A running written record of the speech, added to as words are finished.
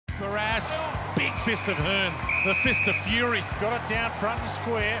fist of Hurn, the fist of fury. Got it down front and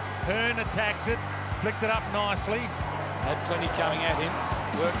square. Hurn attacks it, flicked it up nicely. Had plenty coming at him,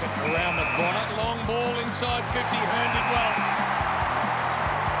 working around the corner. Long ball inside 50, Hurn did well.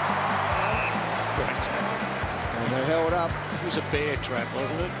 Great tackle. And they held up. It was a bear trap,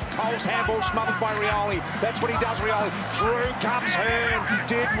 wasn't it? Cole's handball smothered by Rioli. That's what he does, Rioli. Through comes Hurn.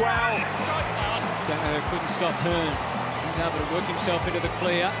 Did well. Dano couldn't stop Hurn. He's able to work himself into the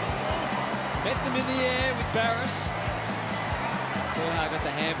clear. Met them in the air with Barris. Turner got the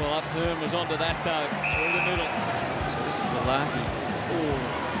handball up. Hurn was onto that though, through the middle. So this is the lucky. Oh,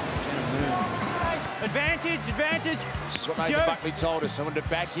 Shannon Hurn. Advantage. This is what Nathan Buckley told us. I wanted to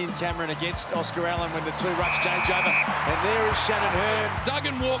back in Cameron against Oscar Allen when the two rucks change over. And there is Shannon Hurn.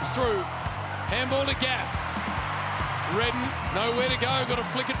 Duggan walks through. Handball to Gaff. Redden, nowhere to go. Got to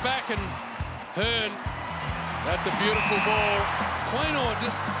flick it back. And Hurn, that's a beautiful ball. Quaynor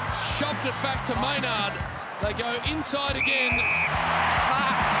just shoved it back to Maynard. They go inside again. And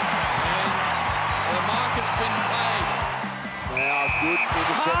the mark has been paid. Now, good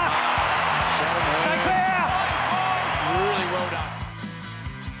intercept. Shannon Hurn. Really well done.